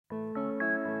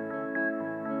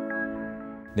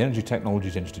The Energy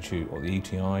Technologies Institute, or the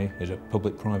ETI, is a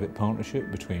public-private partnership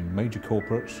between major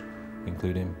corporates,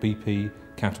 including BP,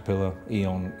 Caterpillar,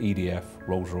 E.ON, EDF,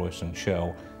 Rolls-Royce and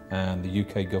Shell, and the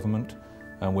UK government.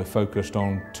 And we're focused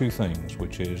on two things,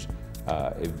 which is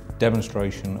a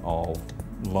demonstration of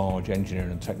large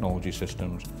engineering and technology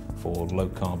systems for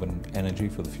low-carbon energy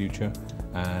for the future,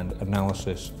 and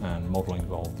analysis and modelling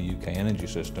of the UK energy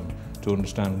system to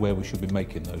understand where we should be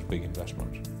making those big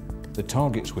investments. The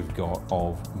targets we've got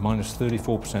of minus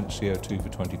 34% CO2 for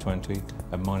 2020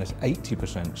 and minus 80%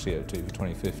 CO2 for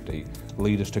 2050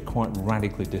 lead us to quite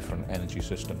radically different energy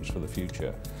systems for the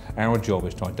future. Our job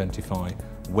is to identify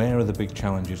where are the big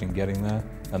challenges in getting there,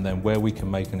 and then where we can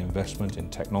make an investment in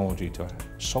technology to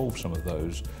solve some of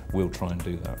those, we'll try and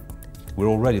do that. We're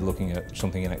already looking at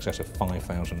something in excess of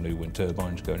 5,000 new wind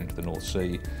turbines going into the North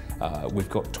Sea. We've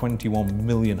got 21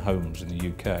 million homes in the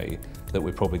UK that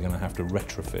we're probably going to have to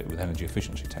retrofit with energy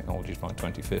efficiency technologies by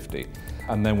 2050.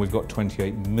 And then we've got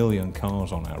 28 million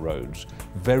cars on our roads,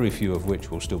 very few of which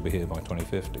will still be here by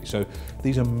 2050. So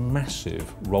these are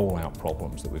massive rollout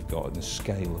problems that we've got in the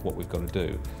scale of what we've got to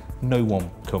do. No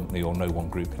one company or no one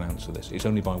group can answer this. It's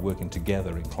only by working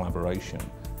together in collaboration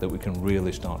that we can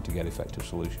really start to get effective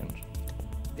solutions.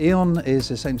 E.ON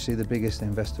is essentially the biggest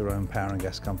investor-owned power and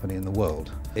gas company in the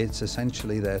world. It's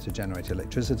essentially there to generate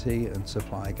electricity and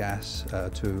supply gas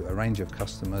to a range of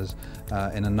customers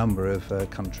in a number of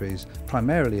countries,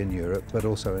 primarily in Europe, but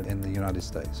also in the United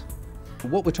States.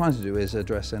 What we're trying to do is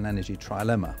address an energy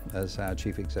trilemma, as our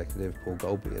Chief Executive Paul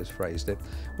Golby has phrased it,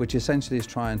 which essentially is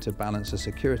trying to balance the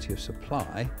security of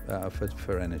supply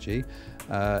for energy,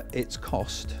 its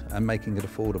cost and making it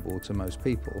affordable to most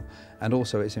people, and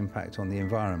also its impact on the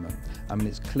environment. I mean,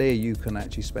 it's clear you can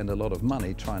actually spend a lot of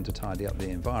money trying to tidy up the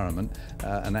environment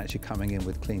and actually coming in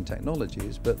with clean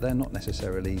technologies, but they're not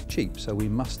necessarily cheap, so we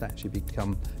must actually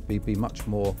be much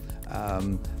more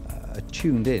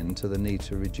tuned in to the need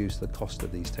to reduce the cost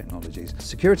of these technologies.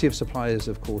 Security of supply is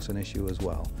of course an issue as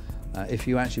well. If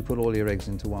you actually put all your eggs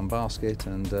into one basket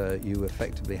and you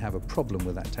effectively have a problem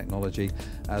with that technology,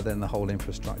 then the whole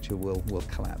infrastructure will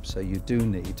collapse. So you do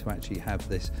need to actually have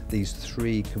these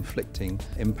three conflicting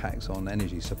impacts on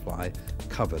energy supply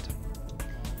covered.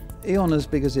 E.ON, as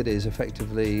big as it is,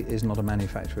 effectively is not a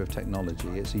manufacturer of technology,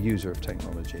 it's a user of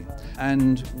technology.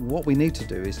 And what we need to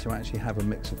do is to actually have a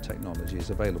mix of technologies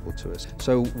available to us.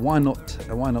 So why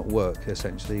not work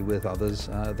essentially with others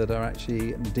that are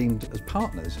actually deemed as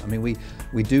partners? I mean,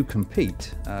 we do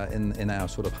compete in our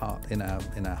sort of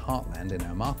heartland, in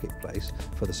our marketplace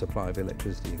for the supply of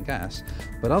electricity and gas,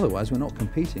 but otherwise we're not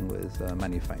competing with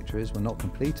manufacturers, we're not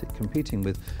competing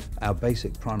with our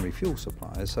basic primary fuel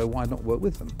suppliers, so why not work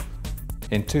with them?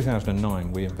 In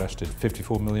 2009, we invested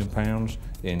 £54 million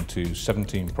into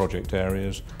 17 project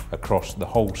areas across the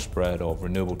whole spread of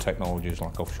renewable technologies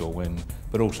like offshore wind,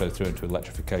 but also through into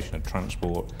electrification of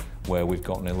transport, where we've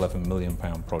got an £11 million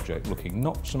project looking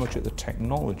not so much at the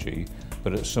technology,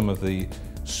 but at some of the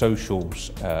social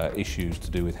issues to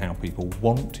do with how people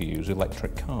want to use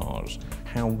electric cars.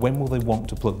 When will they want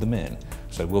to plug them in?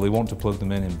 So will they want to plug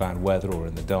them in bad weather or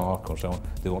in the dark or so on?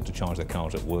 They want to charge their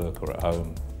cars at work or at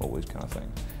home, all these kind of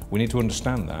things. We need to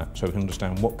understand that so we can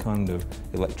understand what kind of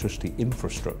electricity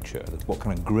infrastructure, what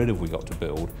kind of grid have we got to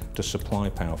build to supply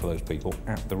power for those people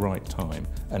at the right time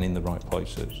and in the right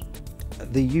places.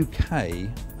 The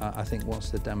UK, I think, wants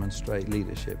to demonstrate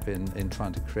leadership in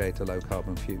trying to create a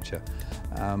low-carbon future.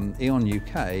 E.ON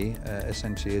UK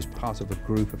essentially is part of a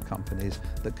group of companies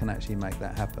that can actually make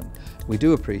that happen. We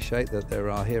do appreciate that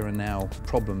there are here and now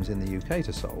problems in the UK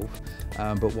to solve,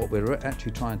 but what we're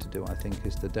actually trying to do, I think,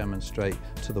 is to demonstrate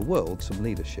to the world some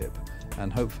leadership.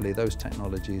 And hopefully those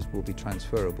technologies will be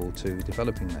transferable to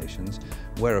developing nations,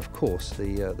 where of course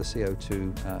the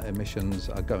CO2 emissions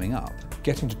are going up.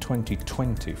 Getting to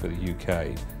 2020 for the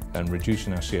UK and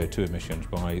reducing our CO2 emissions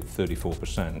by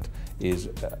 34% is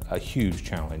a huge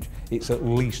challenge. It's at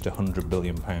least £100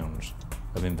 billion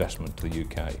of investment to the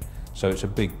UK, so it's a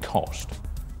big cost.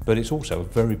 But it's also a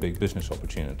very big business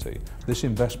opportunity. This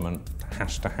investment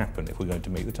has to happen if we're going to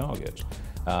meet the targets.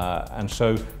 And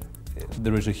so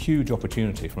there is a huge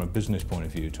opportunity from a business point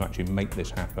of view to actually make this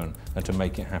happen and to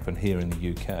make it happen here in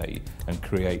the UK and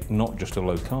create not just a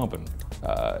low carbon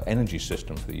energy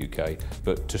system for the UK,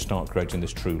 but to start creating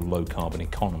this true low carbon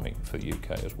economy for the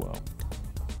UK as well.